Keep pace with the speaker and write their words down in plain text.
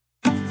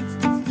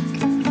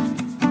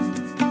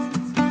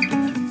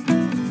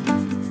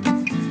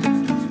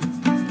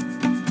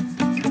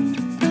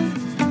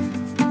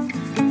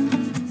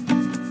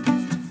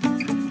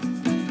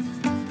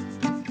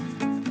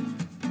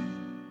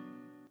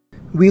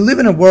We live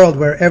in a world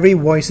where every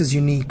voice is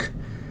unique.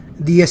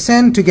 The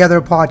Ascend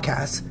Together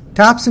podcast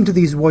taps into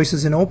these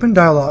voices in open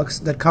dialogues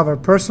that cover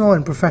personal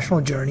and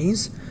professional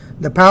journeys,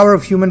 the power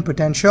of human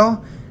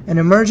potential, and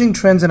emerging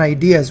trends and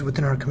ideas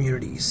within our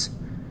communities.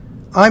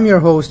 I'm your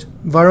host,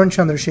 Varun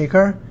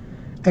Chandrasekhar,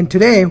 and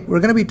today we're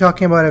going to be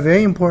talking about a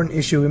very important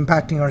issue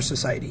impacting our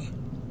society: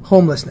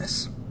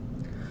 homelessness.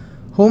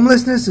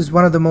 Homelessness is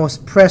one of the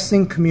most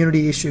pressing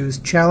community issues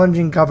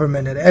challenging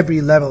government at every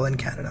level in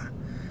Canada.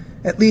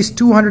 At least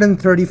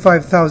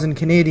 235,000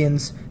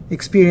 Canadians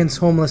experience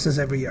homelessness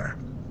every year.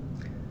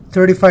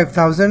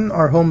 35,000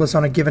 are homeless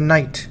on a given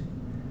night.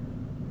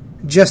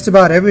 Just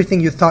about everything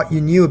you thought you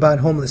knew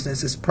about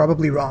homelessness is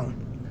probably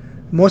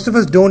wrong. Most of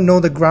us don't know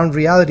the ground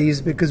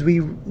realities because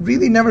we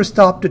really never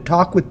stop to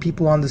talk with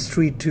people on the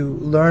street to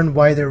learn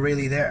why they're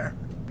really there.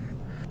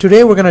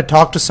 Today we're going to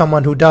talk to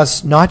someone who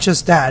does not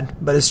just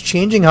that, but is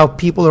changing how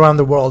people around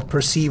the world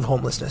perceive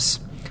homelessness.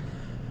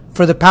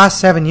 For the past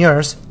 7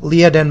 years,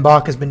 Leah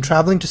Denbach has been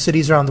traveling to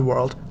cities around the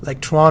world, like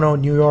Toronto,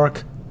 New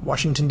York,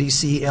 Washington,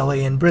 D.C., LA,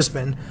 and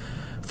Brisbane,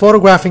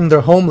 photographing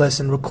their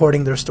homeless and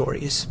recording their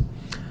stories.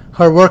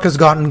 Her work has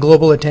gotten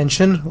global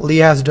attention.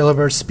 Leah has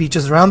delivered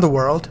speeches around the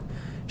world.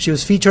 She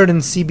was featured in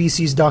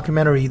CBC's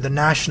documentary, The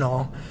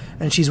National,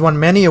 and she's won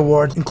many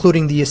awards,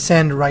 including the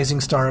Ascend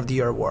Rising Star of the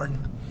Year award.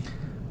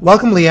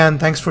 Welcome, Leah, and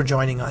thanks for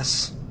joining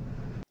us.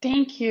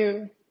 Thank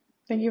you.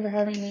 Thank you for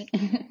having me.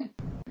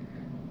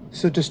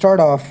 So to start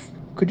off,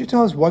 could you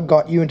tell us what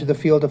got you into the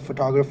field of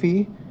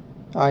photography,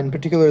 and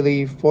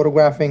particularly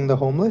photographing the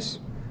homeless?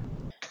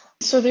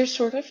 So there's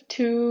sort of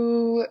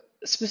two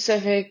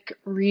specific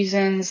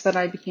reasons that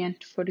I began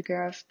to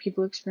photograph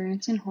people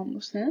experiencing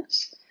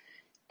homelessness.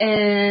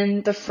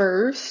 And the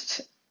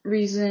first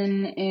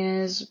reason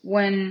is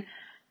when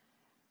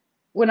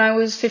I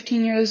was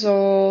 15 years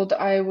old,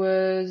 I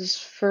was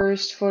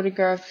first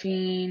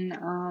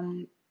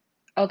photographing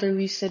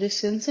elderly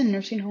citizens in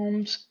nursing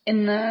homes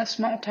in the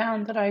small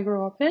town that I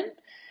grew up in.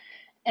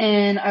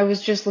 And I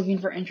was just looking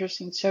for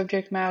interesting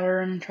subject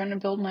matter and trying to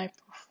build my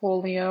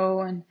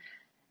portfolio,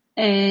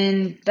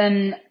 and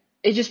then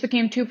it just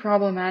became too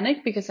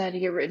problematic because I had to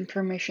get written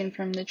permission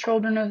from the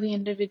children of the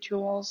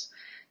individuals.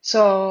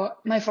 So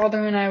my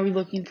father and I were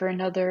looking for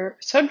another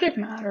subject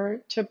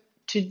matter to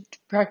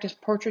practice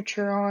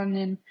portraiture on,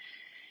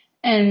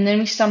 and then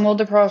we stumbled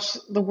across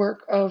the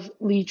work of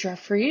Lee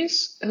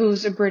Jeffries,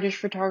 who's a British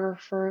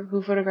photographer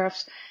who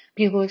photographs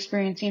people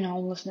experiencing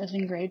homelessness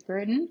in Great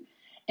Britain.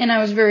 And I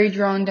was very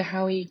drawn to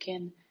how he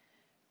can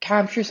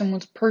capture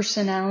someone's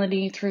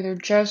personality through their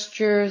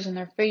gestures and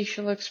their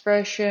facial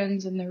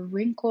expressions and their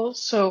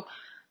wrinkles. So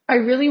I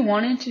really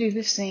wanted to do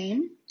the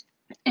same.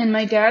 And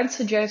my dad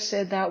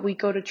suggested that we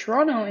go to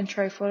Toronto and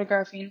try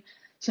photographing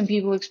some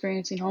people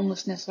experiencing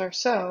homelessness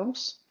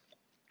ourselves.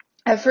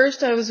 At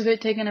first, I was a bit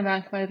taken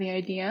aback by the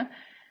idea.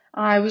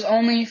 I was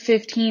only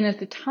 15 at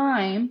the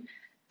time,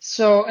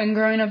 and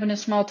growing up in a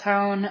small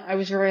town, I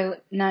was very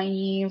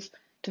naive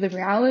to the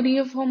reality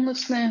of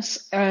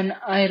homelessness, and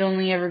I had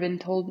only ever been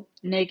told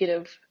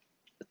negative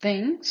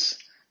things,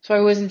 so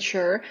I wasn't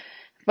sure.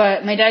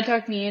 But my dad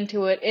talked me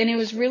into it, and it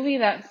was really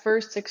that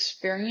first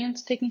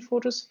experience taking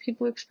photos of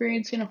people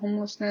experiencing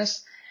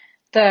homelessness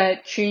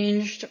that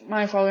changed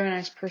my father and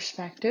I's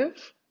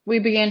perspective. We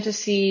began to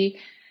see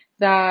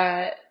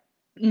that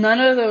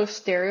none of those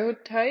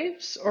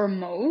stereotypes, or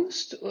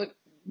most,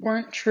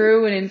 weren't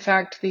true, and in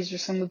fact, these are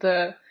some of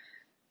the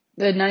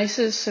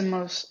nicest and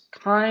most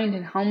kind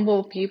and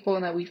humble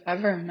people that we've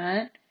ever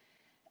met.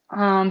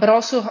 But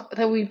also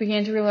that we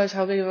began to realize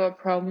how big of a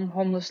problem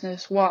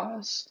homelessness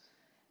was.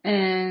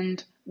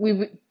 And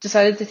we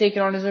decided to take it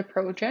on as a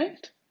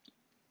project.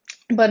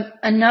 But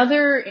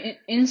another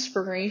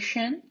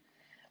inspiration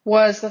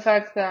was the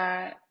fact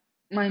that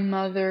my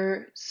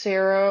mother,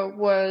 Sarah,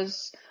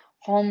 was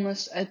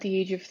homeless at the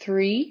age of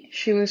 3.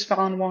 She was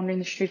found wandering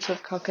the streets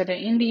of Calcutta,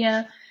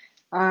 India,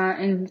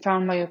 and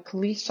found by a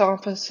police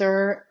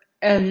officer.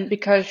 And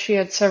because she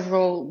had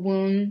several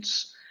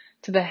wounds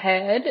to the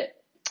head,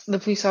 the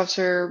police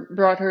officer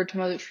brought her to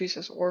Mother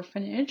Teresa's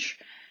orphanage,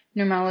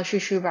 Nirmala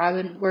Shishu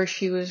Bhavan, where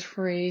she was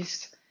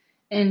raised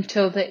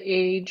until the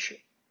age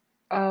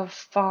of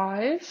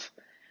 5,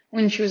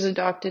 when she was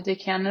adopted to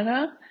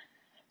Canada.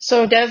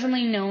 So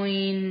definitely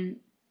knowing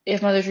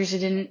if Mother Teresa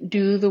didn't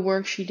do the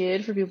work she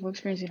did for people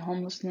experiencing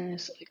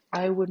homelessness,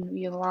 I wouldn't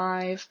be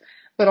alive.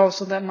 But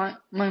also that my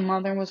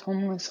mother was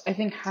homeless, I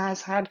think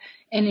has had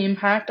an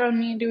impact on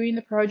me doing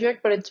the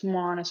project, but it's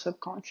more on a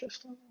subconscious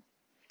level.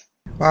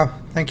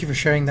 Wow, thank you for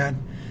sharing that.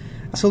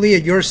 So Leah,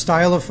 your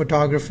style of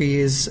photography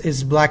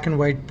is black and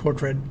white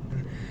portrait.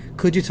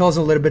 Could you tell us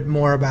a little bit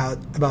more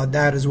about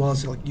that, as well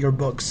as your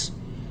books?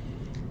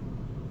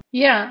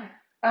 Yeah.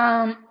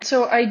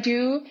 So I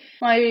do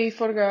my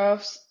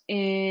photographs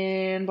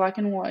in black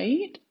and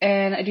white,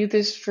 and I do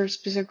this for a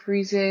specific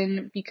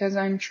reason because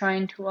I'm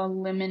trying to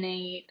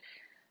eliminate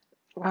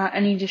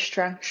any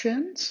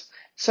distractions.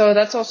 So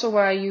that's also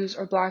why I use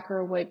a black or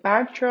a white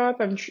backdrop.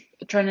 I'm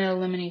trying to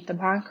eliminate the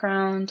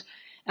background.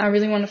 I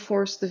really want to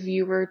force the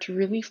viewer to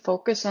really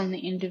focus on the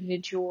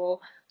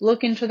individual,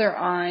 look into their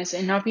eyes,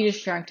 and not be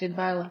distracted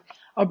by like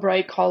a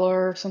bright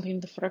color or something in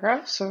the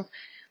photograph. So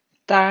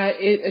that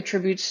it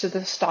attributes to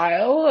the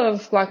style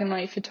of black and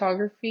white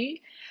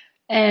photography.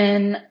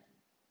 And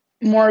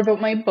more about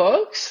my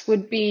books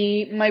would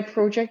be my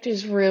project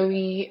is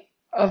really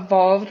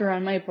evolved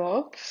around my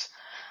books.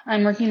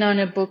 I'm working on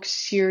a book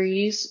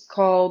series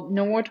called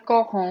Nowhere to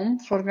Call Home,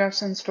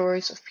 Photographs and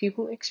Stories of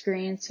People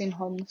Experiencing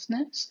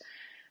Homelessness.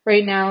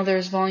 Right now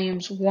there's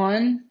volumes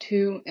 1,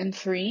 2, and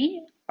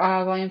 3.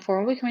 Volume 4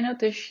 will be coming out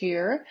this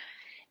year.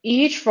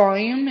 Each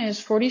volume is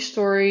 40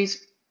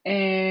 stories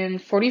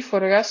and 40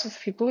 photographs of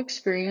people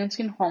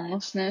experiencing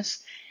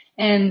homelessness.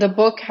 And the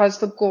book has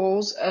the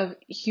goals of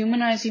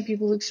humanizing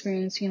people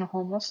experiencing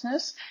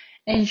homelessness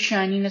and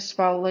shining a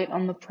spotlight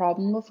on the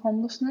problem of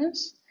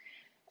homelessness.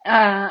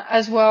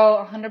 As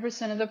well,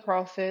 100% of the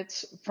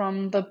profits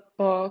from the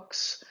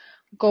books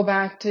go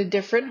back to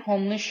different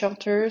homeless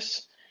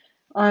shelters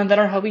that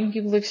are helping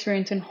people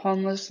experiencing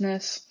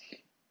homelessness.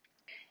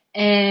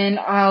 And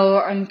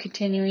I'm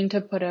continuing to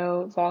put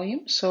out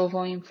volumes. So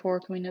volume 4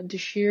 coming up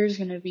this year is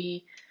going to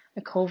be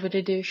a COVID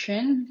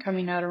edition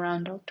coming out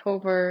around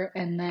October,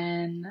 and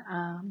then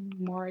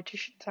more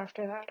editions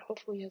after that,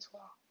 hopefully as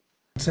well.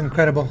 It's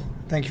incredible.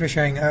 Thank you for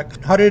sharing.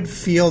 How did it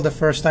feel the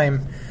first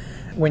time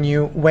when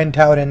you went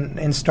out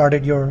and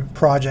started your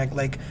project?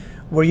 Like,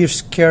 were you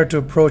scared to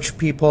approach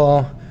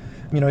people?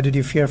 Did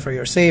you fear for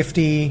your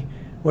safety?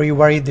 Were you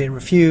worried they'd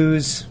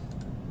refuse?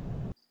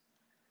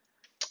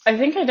 I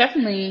think I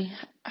definitely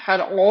had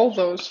all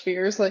those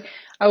fears. Like,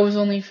 I was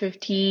only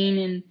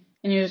 15,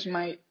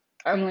 and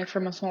I'm like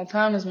from a small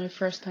town. It was my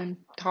first time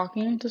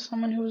talking to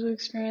someone who was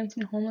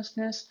experiencing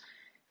homelessness.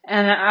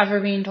 And after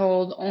being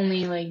told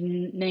only like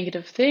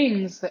negative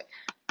things, like,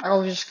 I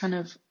was just kind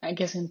of, I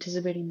guess,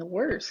 anticipating the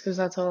worst because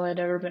that's all I'd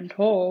ever been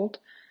told.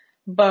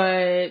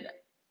 But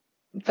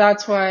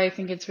that's why I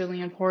think it's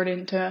really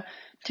important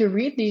to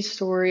read these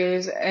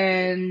stories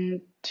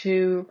and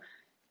to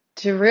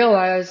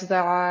realize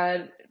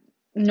that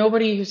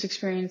nobody who's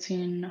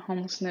experiencing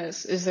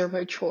homelessness is there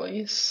by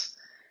choice.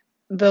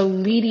 The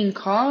leading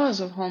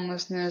cause of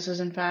homelessness is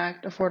in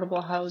fact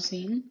affordable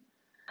housing.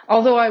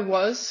 Although I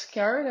was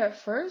scared at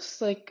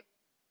first, like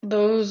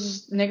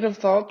those negative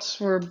thoughts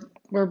were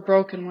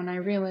broken when I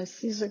realized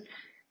these are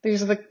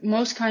the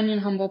most kind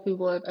and humble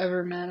people I've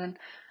ever met. And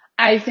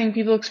I think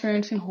people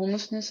experiencing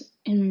homelessness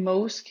in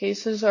most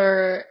cases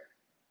are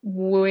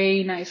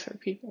way nicer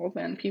people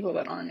than people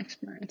that aren't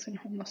experiencing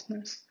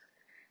homelessness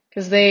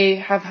because they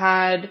have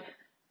had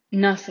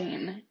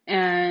nothing,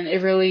 and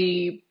it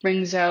really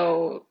brings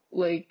out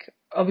like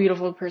a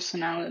beautiful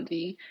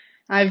personality.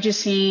 I've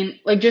just seen,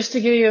 like, just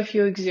to give you a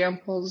few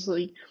examples,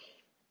 like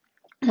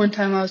one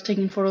time I was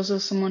taking photos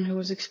of someone who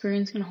was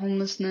experiencing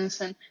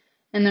homelessness,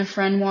 and their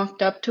friend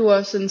walked up to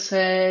us and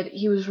said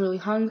he was really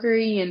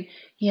hungry and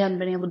he hadn't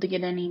been able to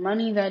get any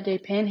money that day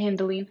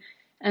panhandling.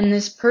 And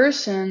this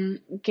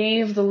person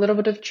gave the little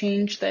bit of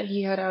change that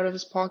he had out of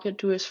his pocket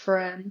to his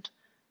friend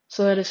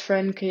so that his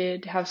friend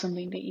could have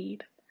something to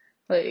eat.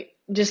 Like,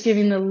 just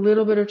giving the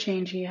little bit of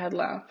change he had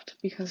left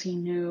because he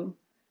knew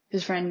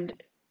his friend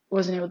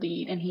wasn't able to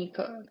eat and he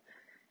could.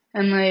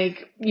 And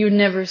like, you would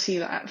never see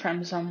that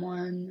from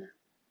someone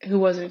who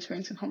wasn't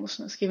experiencing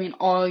homelessness, giving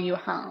all you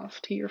have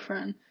to your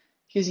friend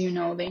because you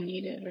know they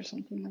need it or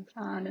something like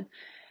that. And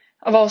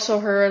I've also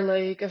heard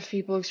like of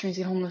people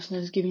experiencing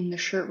homelessness giving the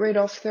shirt right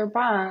off their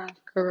back,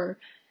 or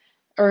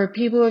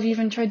people have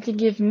even tried to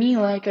give me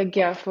like a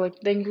gift, like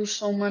thank you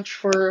so much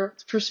for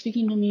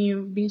speaking to me,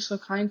 being so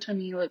kind to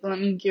me, like let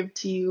me give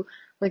to you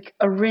like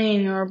a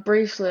ring or a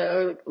bracelet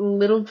or like,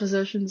 little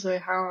possessions I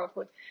have.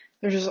 Like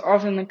they're just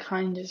often the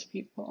kindest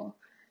people.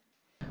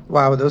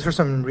 Wow, those were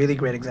some really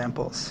great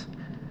examples.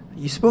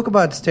 You spoke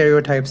about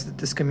stereotypes that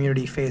this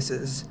community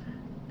faces.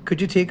 Could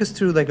you take us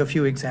through like a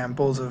few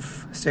examples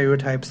of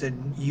stereotypes that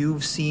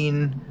you've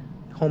seen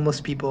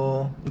homeless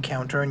people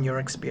encounter in your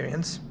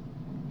experience?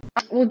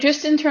 Well,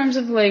 just in terms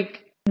of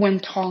like when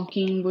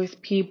talking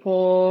with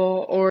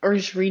people or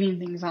just reading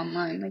things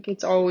online, like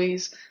it's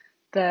always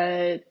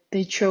that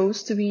they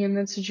chose to be in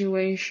that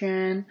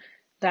situation,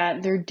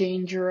 that they're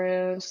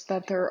dangerous,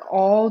 that they're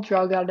all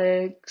drug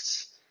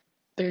addicts,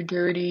 they're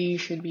dirty,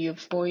 should be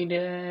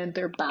avoided,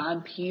 they're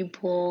bad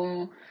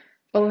people.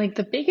 But like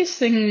the biggest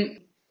thing,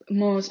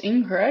 most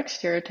incorrect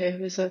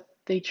stereotype is that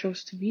they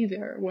chose to be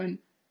there when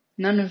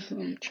none of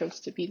them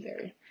chose to be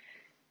there.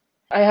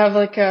 I have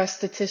like a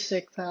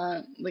statistic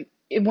that like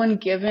when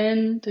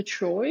given the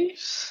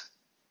choice,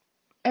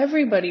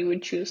 everybody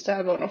would choose to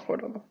have an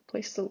affordable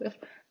place to live.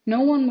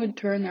 No one would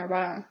turn their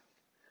back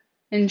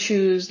and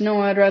choose,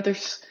 no, I'd rather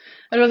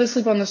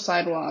sleep on the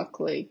sidewalk,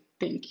 like,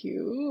 thank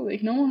you.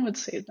 Like, no one would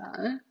say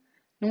that.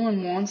 No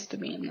one wants to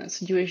be in that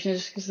situation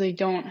just because they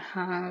don't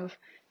have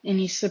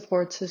any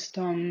support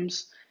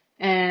systems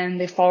and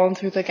they've fallen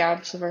through the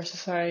gaps of our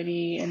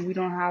society and we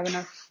don't have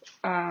enough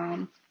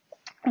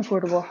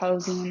affordable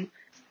housing.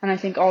 And I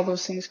think all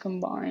those things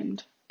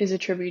combined is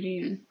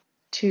attributing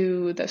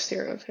to the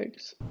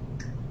stereotypes.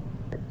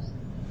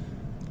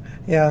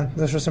 Yeah,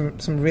 those are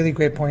some really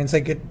great points.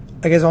 Like it,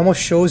 I guess,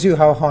 almost shows you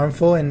how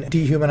harmful and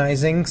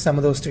dehumanizing some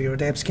of those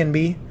stereotypes can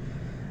be.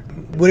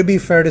 Would it be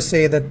fair to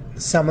say that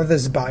some of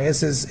this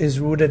bias is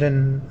rooted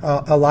in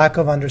a lack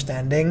of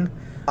understanding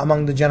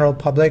among the general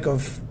public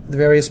of the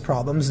various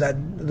problems that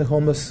the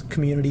homeless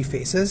community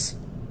faces?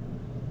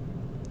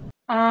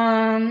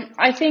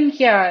 I think,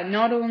 yeah,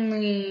 not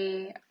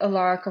only a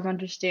lack of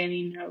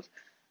understanding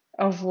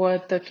of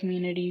what the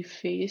community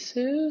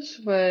faces,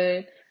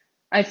 but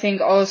I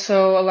think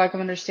also a lack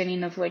of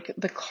understanding of like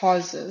the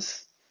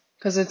causes,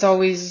 because it's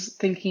always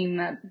thinking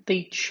that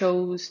they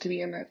chose to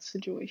be in that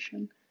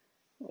situation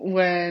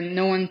when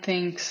no one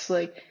thinks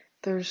like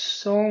there's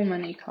so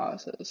many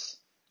causes,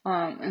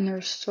 and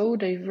they're so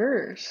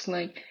diverse.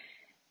 Like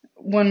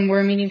when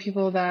we're meeting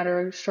people that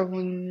are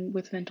struggling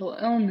with mental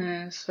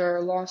illness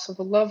or loss of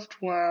a loved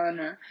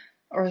one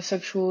or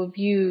sexual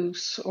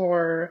abuse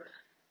or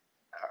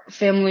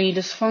family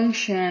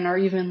dysfunction or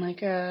even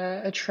like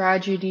a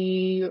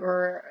tragedy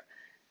or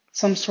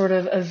some sort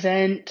of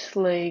event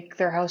like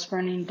their house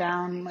burning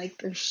down, like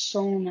there's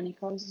so many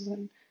causes.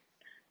 And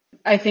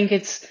I think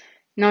it's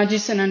not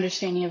just an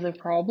understanding of the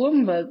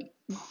problem, but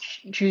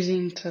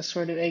choosing to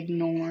sort of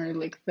ignore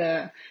like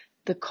the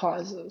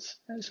causes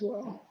as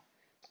well.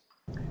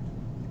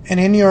 And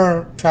in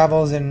your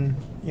travels and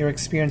your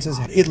experiences,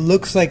 it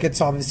looks like it's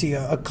obviously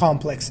a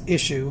complex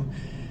issue.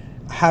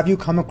 Have you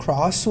come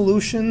across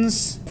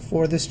solutions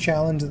for this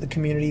challenge that the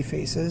community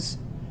faces?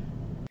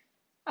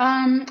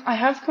 I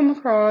have come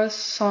across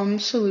some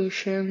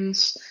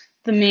solutions.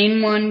 The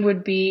main one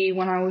would be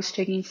when I was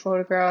taking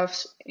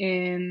photographs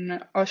in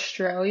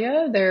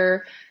Australia.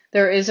 There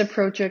is a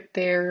project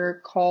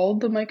there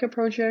called the Mica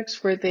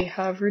Projects where they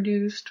have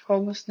reduced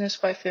homelessness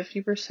by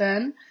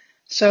 50%.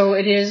 So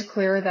it is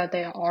clear that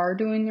they are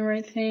doing the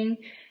right thing.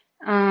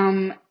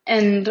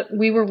 And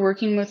we were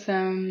working with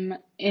them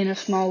in a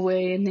small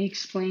way, and they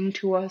explained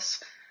to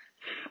us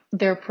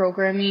their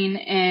programming,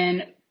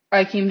 and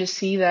I came to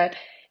see that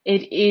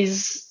it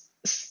is,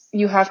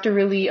 you have to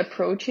really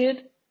approach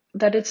it,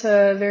 that it's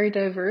a very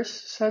diverse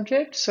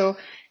subject. So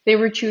they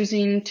were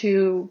choosing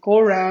to go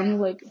around,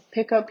 like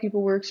pick up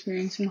people who were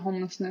experiencing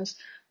homelessness,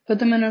 put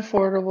them in an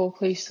affordable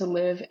place to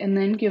live, and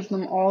then give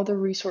them all the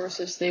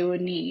resources they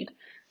would need,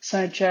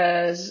 such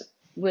as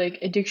like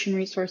addiction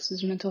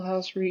resources, mental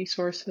health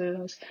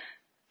resources,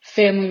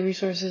 family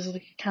resources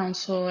like a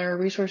counselor,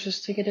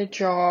 resources to get a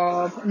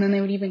job, and then they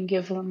would even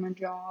give them a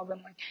job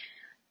and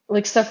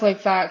like stuff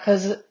like that.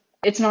 Because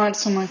it's not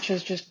so much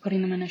as just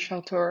putting them in a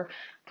shelter or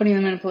putting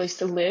them in a place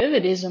to live.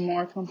 It is a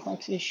more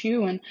complex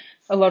issue, and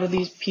a lot of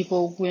these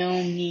people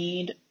will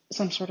need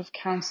some sort of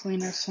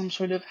counseling or some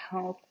sort of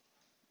help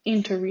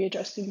into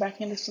readjusting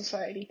back into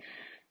society.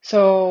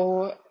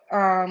 So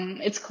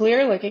it's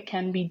clear like it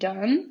can be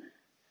done.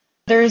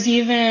 There's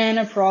even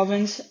a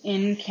province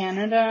in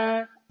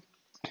Canada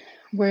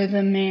where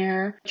the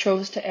mayor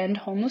chose to end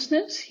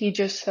homelessness. He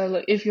just said,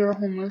 like, if you're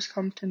homeless,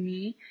 come to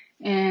me.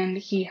 And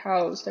he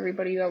housed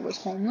everybody that was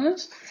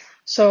homeless.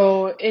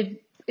 So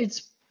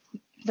it's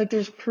like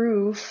there's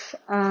proof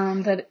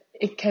that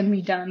it can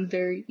be done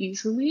very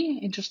easily.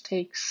 It just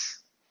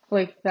takes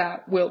like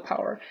that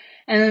willpower.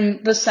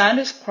 And the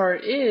saddest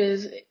part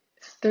is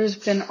there's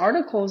been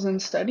articles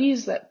and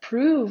studies that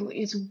prove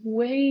it's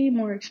way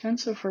more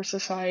expensive for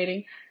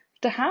society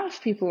to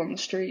have people on the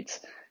streets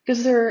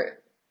because they're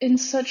in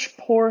such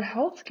poor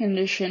health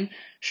condition,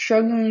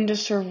 struggling to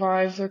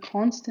survive. They're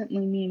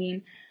constantly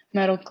needing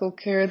medical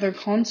care. They're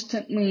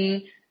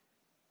constantly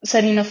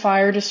setting a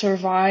fire to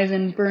survive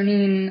and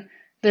burning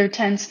their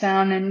tents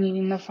down and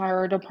needing the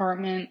fire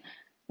department.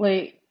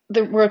 Like,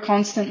 we're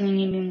constantly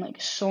needing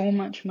like so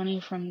much money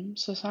from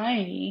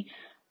society.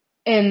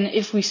 And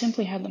if we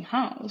simply had them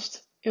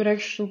housed, it would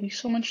actually be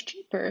so much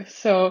cheaper.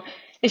 So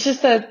it's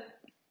just that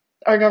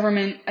our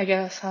government, I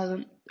guess,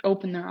 hasn't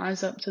opened their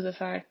eyes up to the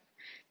fact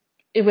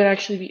it would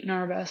actually be in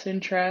our best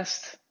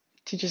interest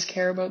to just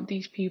care about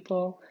these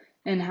people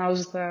and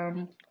house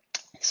them.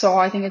 So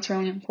I think it's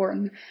really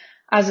important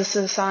as a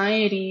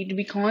society to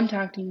be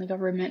contacting the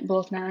government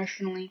both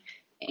nationally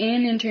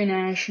and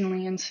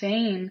internationally and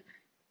saying,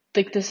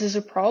 like, this is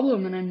a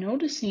problem and I'm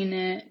noticing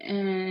it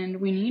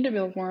and we need to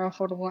build more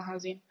affordable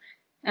housing.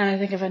 And I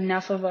think if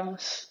enough of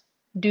us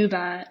do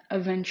that,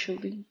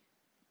 eventually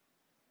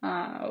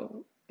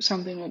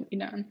something will be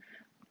done.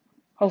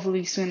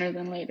 Hopefully sooner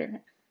than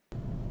later.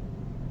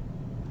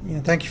 Yeah,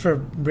 thank you for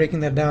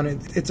breaking that down.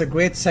 It's a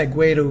great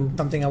segue to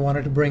something I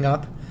wanted to bring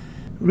up.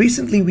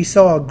 Recently, we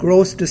saw a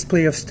gross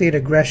display of state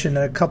aggression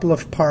at a couple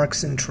of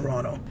parks in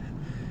Toronto.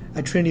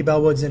 At Trinity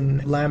Bellwoods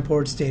and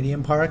Lamport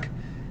Stadium Park,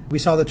 we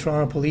saw the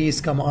Toronto police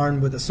come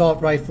armed with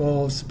assault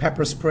rifles,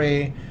 pepper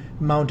spray,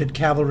 mounted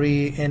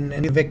cavalry,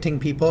 and evicting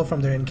people from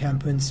their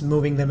encampments,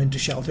 moving them into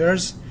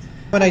shelters.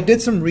 When I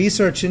did some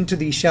research into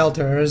these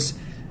shelters,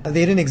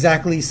 they didn't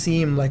exactly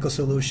seem like a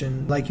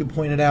solution, like you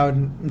pointed out.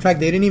 In fact,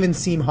 they didn't even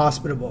seem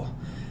hospitable.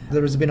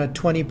 There has been a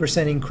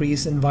 20%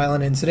 increase in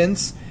violent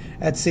incidents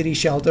at city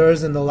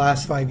shelters in the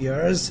last 5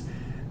 years.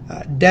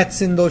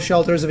 Deaths in those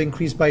shelters have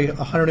increased by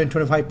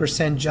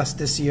 125% just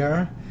this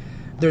year.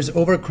 There's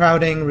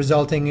overcrowding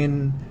resulting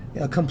in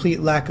a complete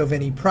lack of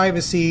any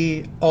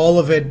privacy, all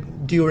of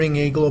it during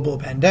a global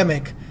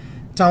pandemic.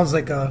 Sounds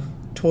like a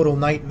total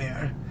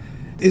nightmare.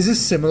 Is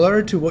this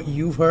similar to what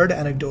you've heard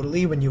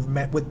anecdotally when you've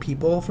met with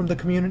people from the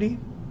community?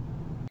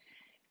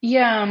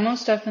 Yeah,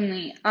 most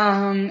definitely.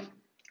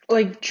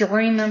 Like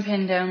during the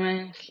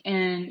pandemic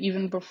and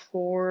even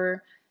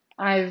before,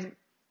 I've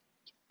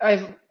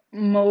I've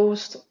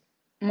most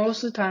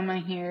of the time I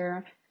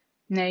hear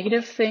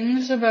negative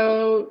things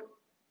about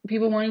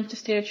people wanting to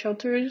stay at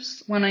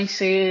shelters. When I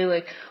say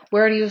like,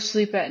 where do you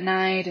sleep at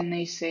night? And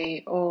they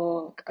say,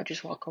 oh, I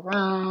just walk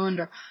around,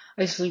 or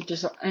I sleep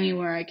just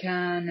anywhere I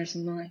can, or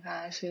something like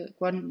that. I say like,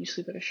 why don't you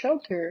sleep at a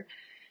shelter?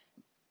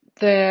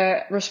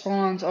 The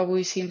response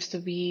always seems to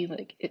be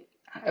like,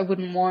 I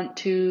wouldn't want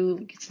to,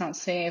 like, it's not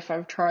safe,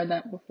 I've tried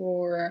that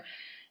before,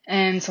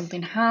 and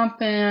something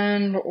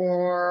happened,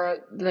 or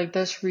like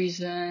this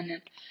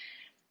reason.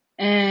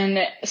 And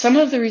some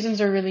of the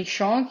reasons are really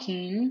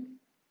shocking.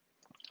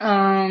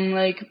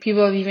 Like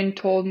people have even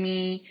told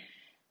me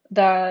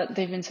that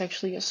they've been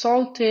sexually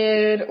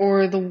assaulted,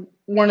 or the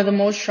one of the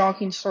most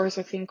shocking stories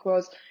I think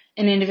was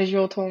an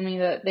individual told me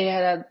that they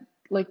had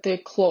like their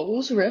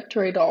clothes ripped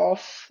right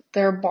off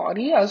their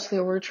body as they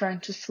were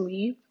trying to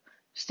sleep,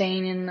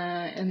 staying in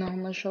the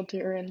homeless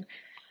shelter. And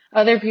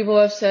other people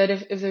have said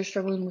if they're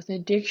struggling with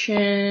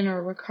addiction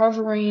or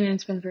recovering, and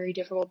it's been very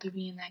difficult to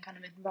be in that kind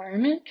of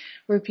environment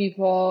where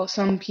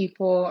some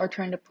people are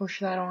trying to push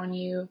that on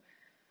you,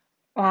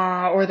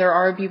 or there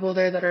are people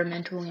there that are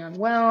mentally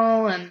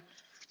unwell, and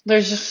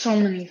there's just so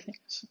many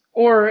things.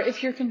 Or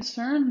if you're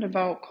concerned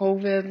about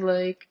COVID,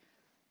 like,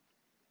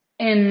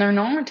 and they're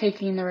not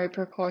taking the right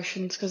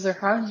precautions because there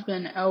has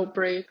been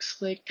outbreaks,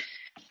 like,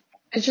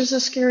 it's just a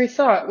scary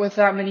thought with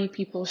that many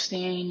people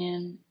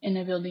staying in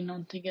a building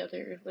all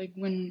together. Like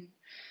when,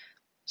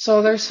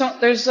 so there's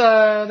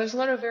a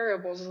lot of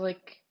variables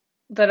like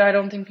that I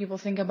don't think people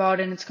think about,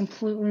 and it's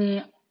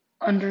completely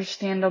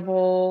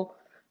understandable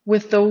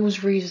with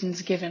those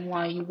reasons given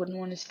why you wouldn't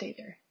want to stay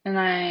there.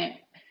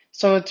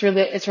 So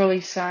it's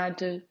really sad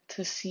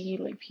to see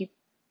like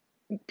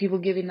people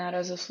giving that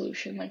as a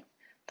solution, like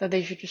that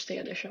they should just stay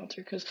at the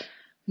shelter because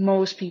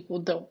most people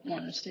don't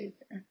want to stay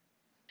there.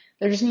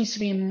 There just needs to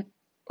be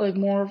like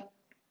more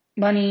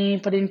money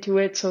put into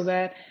it so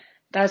that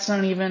that's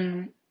not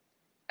even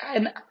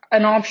an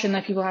an option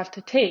that people have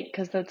to take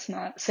because that's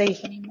not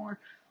safe anymore.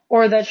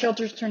 Or that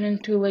shelters turn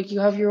into like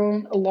you have your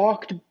own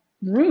locked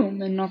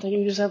room and not that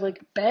you just have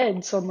like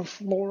beds on the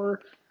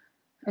floor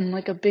and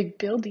like a big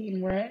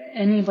building where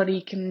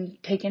anybody can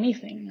take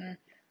anything,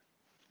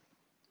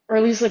 or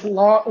at least like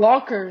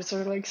lockers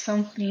or like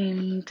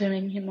something to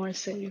make it more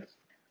safe.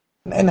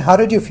 And how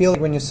did you feel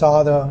when you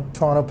saw the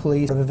Toronto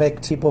police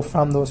evict people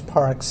from those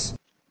parks?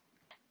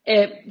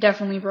 It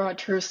definitely brought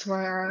tears to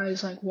my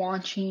eyes, like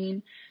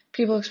watching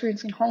people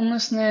experiencing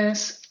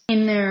homelessness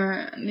in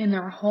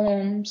their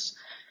homes,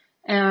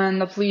 and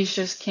the police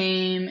just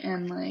came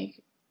and like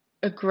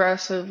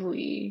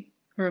aggressively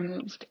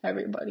removed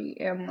everybody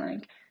and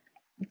like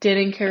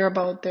didn't care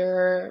about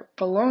their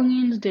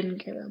belongings, didn't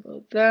care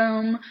about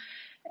them.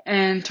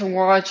 And to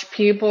watch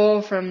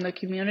people from the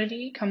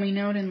community coming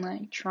out and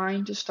like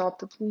trying to stop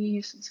the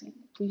police and saying,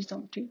 please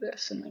don't do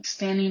this, and like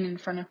standing in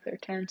front of their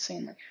tents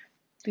saying like,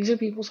 these are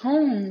people's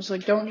homes,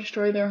 like don't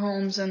destroy their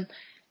homes, and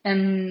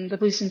the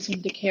police didn't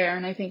seem to care.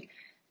 And I think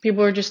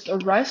people were just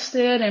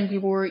arrested and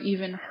people were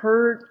even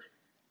hurt,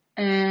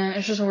 and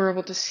it's just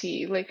horrible to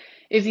see. Like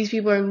if these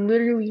people are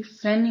literally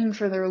fending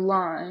for their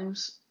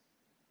lives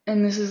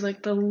and this is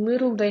like the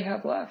little they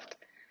have left,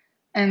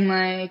 and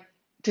like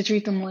to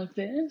treat them like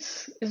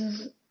this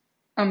is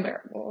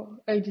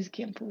unbearable. I just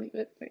can't believe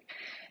it. Like,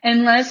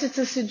 unless it's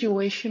a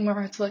situation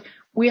where it's like,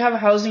 we have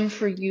housing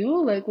for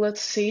you, like let's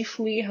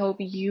safely help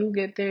you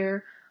get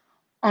there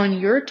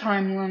on your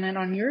time limit,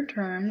 on your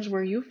terms,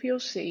 where you feel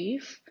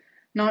safe.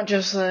 Not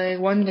just like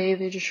one day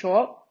they just show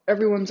up,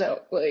 everyone's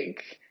out.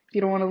 Like, if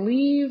you don't want to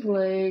leave,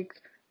 like,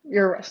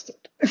 you're arrested.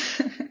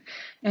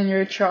 And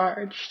you're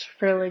charged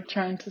for like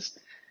trying to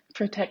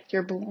protect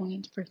your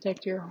belongings,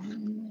 protect your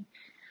home.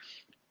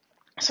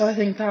 So I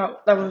think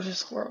that was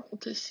just horrible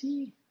to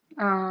see.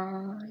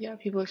 Yeah,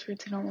 people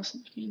experiencing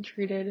homelessness being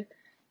treated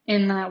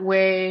in that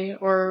way,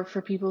 or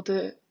for people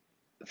to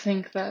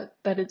think that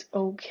it's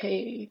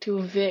okay to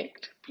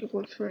evict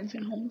people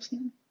experiencing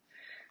homelessness.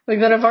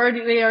 Like that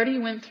they already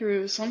went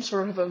through some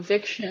sort of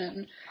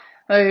eviction.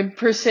 Like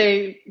per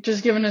se,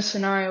 just given a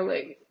scenario,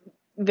 like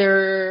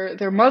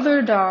their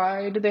mother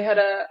died, they had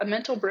a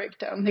mental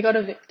breakdown, they got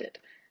evicted.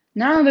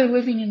 Now they're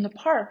living in the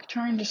park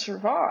trying to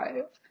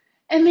survive,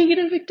 and they get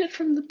evicted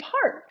from the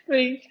park.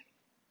 Like,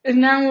 and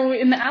now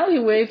in the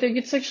alleyway they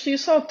get sexually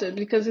assaulted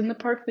because in the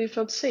park they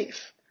felt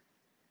safe.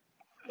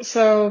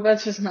 So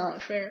that's just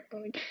not fair.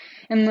 Like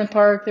in the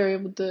park, they're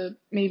able to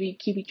maybe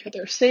keep each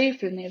other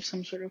safe, and they have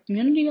some sort of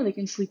community. They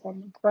can sleep on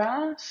the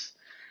grass,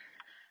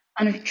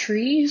 under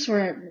trees,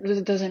 where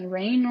it doesn't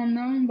rain on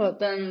them. But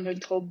then they're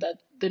told that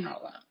they're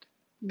not allowed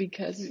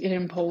because it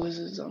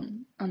imposes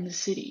on the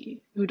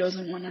city who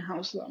doesn't want to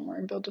house them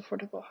or build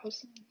affordable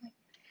housing.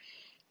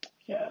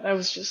 Yeah, that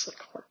was just like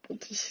horrible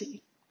to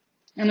see.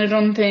 And I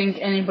don't think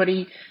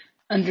anybody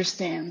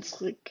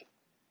understands like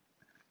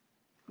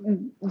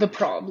the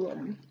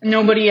problem.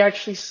 Nobody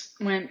actually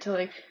went to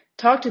like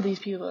talk to these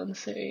people and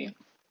say,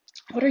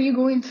 "What are you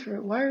going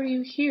through? Why are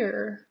you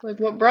here? Like,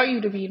 what brought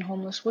you to being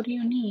homeless? What do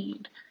you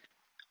need?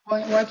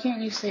 Why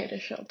can't you stay at a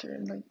shelter?"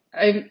 And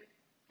like,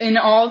 in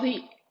all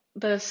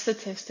the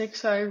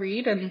statistics I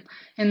read and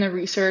in the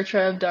research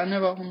I've done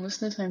about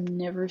homelessness, I've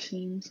never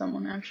seen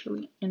someone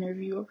actually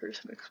interview a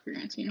person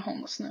experiencing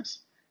homelessness.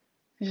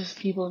 It's just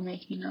people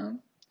making up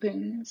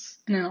things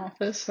in an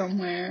office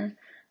somewhere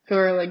who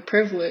are like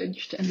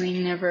privileged, and they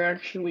never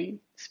actually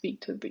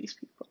speak to these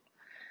people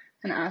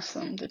and ask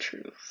them the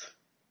truth.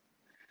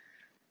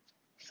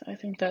 So I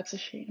think that's a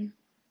shame.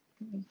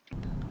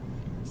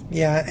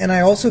 Yeah, and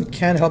I also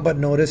can't help but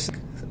notice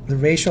the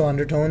racial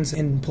undertones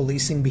in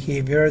policing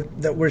behavior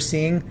that we're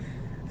seeing.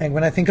 And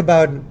when I think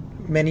about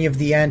many of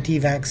the anti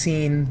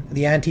vaccine,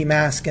 the anti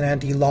mask, and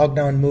anti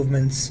lockdown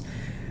movements,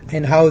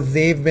 and how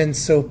they've been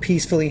so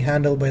peacefully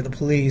handled by the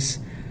police,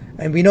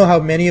 and we know how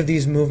many of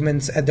these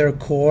movements at their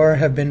core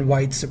have been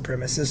white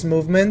supremacist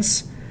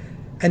movements.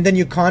 And then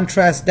you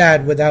contrast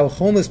that with how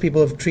homeless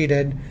people have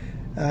treated,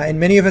 and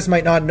many of us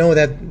might not know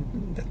that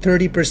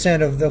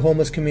 30% of the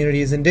homeless community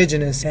is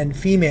indigenous and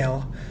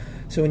female.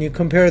 So when you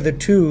compare the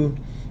two,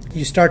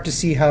 you start to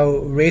see how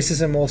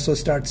racism also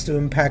starts to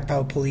impact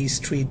how police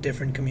treat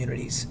different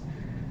communities.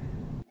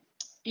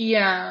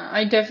 Yeah,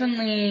 I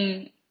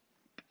definitely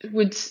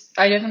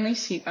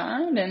see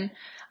that, and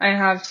I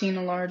have seen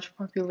a large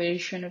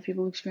population of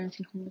people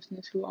experiencing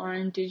homelessness who are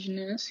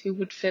indigenous, who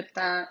would fit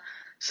that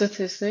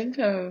statistic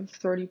of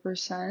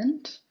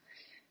 30%.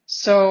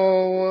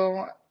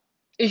 So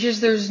it's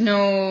just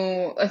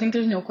I think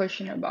there's no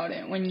question about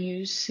it when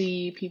you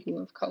see people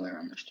of color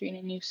on the street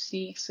and you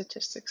see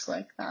statistics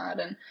like that,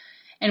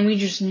 and we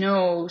just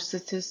know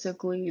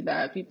statistically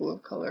that people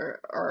of color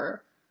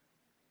are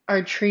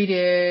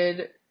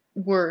treated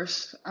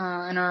worse,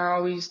 and are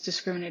always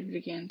discriminated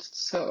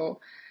against.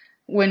 So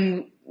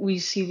when we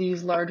see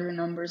these larger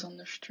numbers on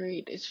the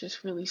street, it's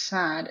just really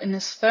sad. And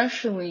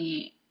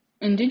especially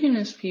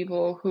indigenous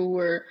people who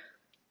were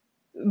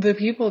the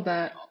people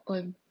that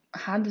like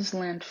had this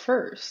land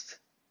first.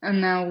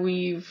 And now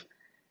we've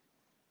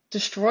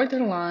destroyed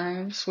their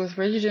lives with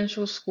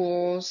residential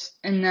schools,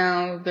 and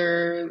now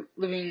they're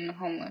living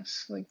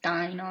homeless, like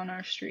dying on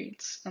our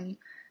streets. And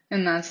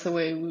that's the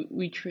way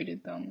we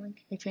treated them.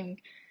 Like, I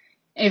think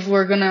if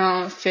we're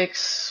gonna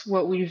fix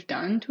what we've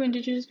done to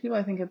indigenous people,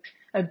 I think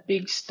a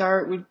big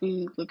start would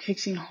be like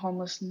fixing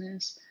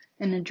homelessness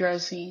and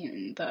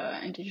addressing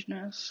the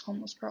indigenous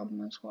homeless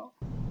problem as well.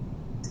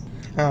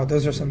 Wow,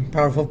 those are some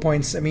powerful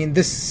points. I mean,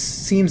 this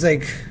seems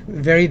like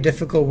very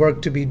difficult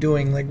work to be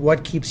doing. Like,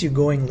 what keeps you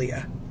going,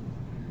 Leah?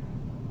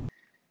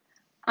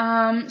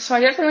 So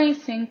I definitely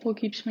think what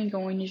keeps me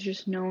going is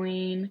just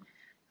knowing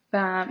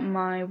that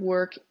my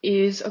work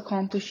is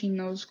accomplishing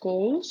those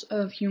goals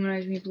of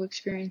humanizing people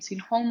experiencing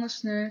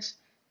homelessness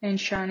and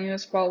shining a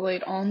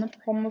spotlight on the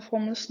problem of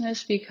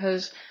homelessness,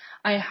 because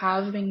I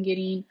have been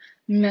getting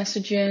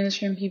messages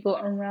from people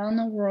around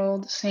the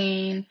world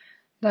saying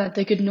that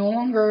they could no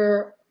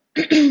longer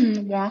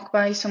walk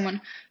by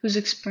someone who's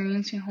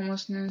experiencing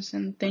homelessness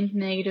and think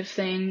negative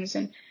things,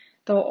 and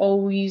they'll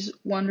always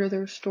wonder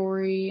their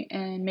story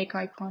and make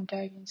eye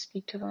contact and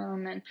speak to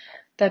them, and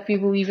that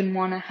people even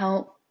want to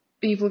help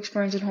people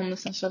experiencing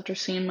homelessness after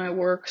seeing my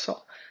work.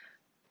 So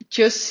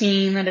just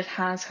seeing that it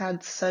has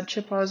had such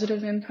a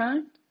positive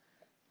impact,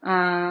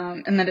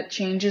 and that it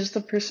changes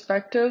the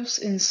perspectives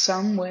in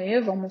some way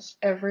of almost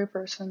every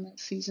person that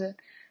sees it,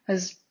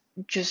 has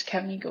just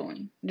kept me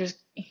going. Just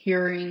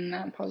hearing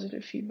that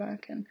positive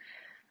feedback, and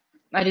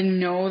I didn't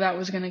know that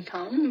was gonna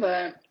come,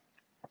 but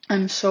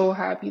I'm so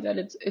happy that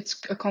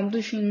it's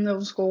accomplishing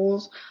those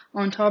goals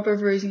on top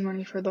of raising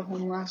money for the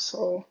homeless.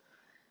 So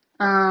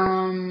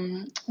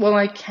well,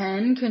 I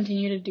can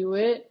continue to do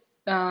it.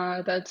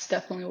 That's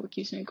definitely what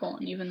keeps me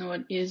going, even though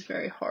it is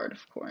very hard,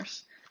 of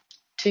course,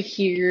 to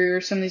hear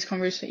some of these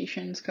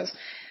conversations, because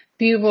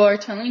people are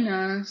telling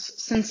us,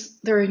 since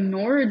they're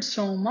ignored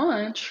so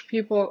much,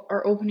 people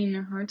are opening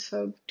their hearts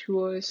up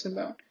to us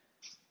about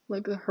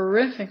like the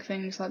horrific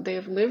things that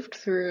they've lived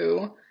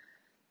through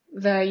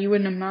that you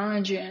wouldn't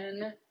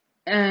imagine.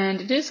 And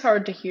it is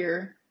hard to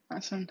hear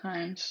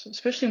sometimes,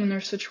 especially when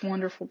they're such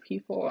wonderful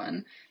people,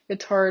 and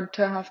it's hard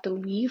to have to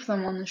leave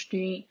them on the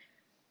street.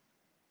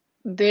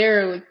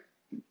 They're like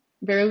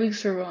barely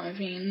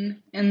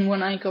surviving, and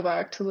when I go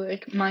back to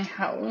like my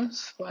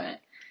house,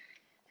 but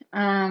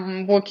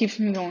what keeps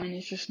me going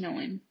is just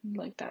knowing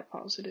like that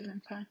positive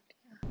impact.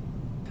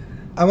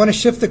 I want to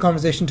shift the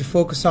conversation to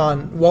focus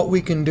on what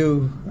we can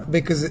do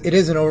because it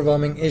is an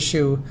overwhelming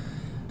issue.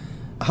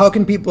 How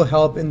can people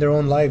help in their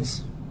own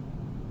lives?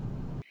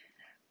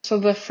 So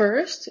the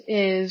first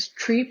is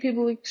treat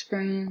people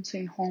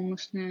experiencing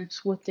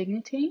homelessness with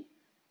dignity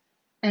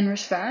and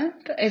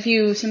respect. If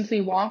you simply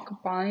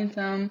walk by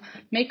them,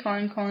 make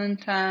eye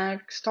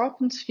contact,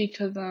 stop and speak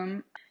to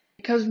them,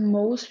 because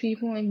most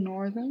people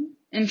ignore them.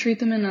 and treat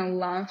them in a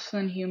less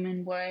than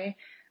human way.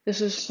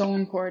 This is so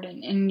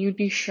important, and you'd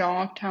be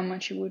shocked how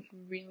much it would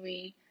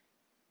really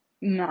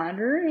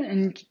matter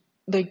and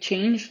like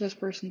change this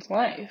person's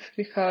life,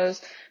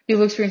 because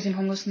people experiencing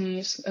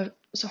homelessness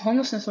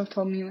have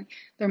told me like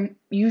they're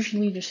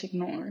usually just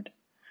ignored.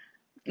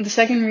 The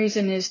second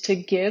reason is to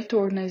give to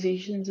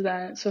organizations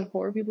that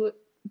support people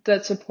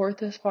that support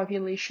this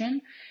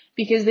population,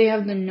 because they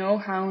have the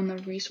know-how and the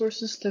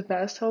resources to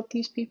best help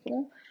these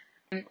people.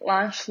 And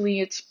lastly,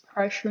 it's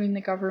pressuring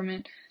the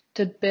government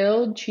to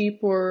build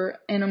cheaper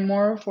and a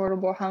more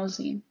affordable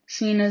housing,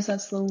 seeing as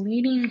that's the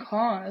leading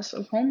cause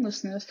of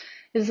homelessness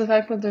is the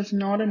fact that there's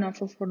not enough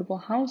affordable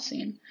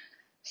housing.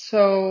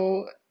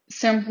 So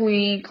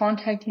simply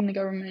contacting the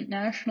government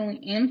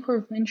nationally and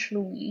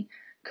provincially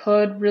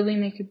could really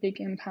make a big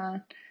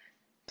impact.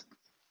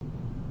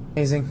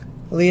 Amazing.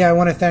 Leah, I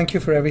want to thank you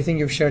for everything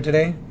you've shared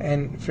today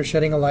and for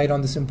shedding a light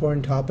on this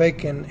important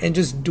topic and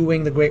just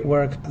doing the great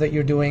work that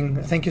you're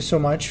doing. Thank you so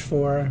much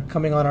for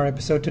coming on our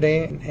episode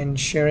today and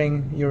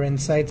sharing your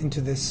insight into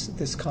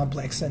this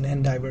complex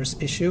and diverse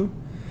issue.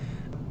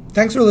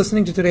 Thanks for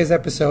listening to today's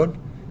episode.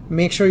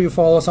 Make sure you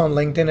follow us on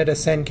LinkedIn at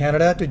Ascend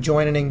Canada to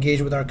join and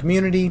engage with our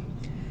community.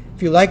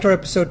 If you liked our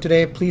episode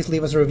today, please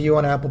leave us a review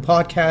on Apple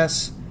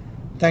Podcasts.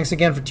 Thanks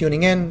again for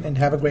tuning in, and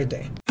have a great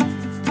day.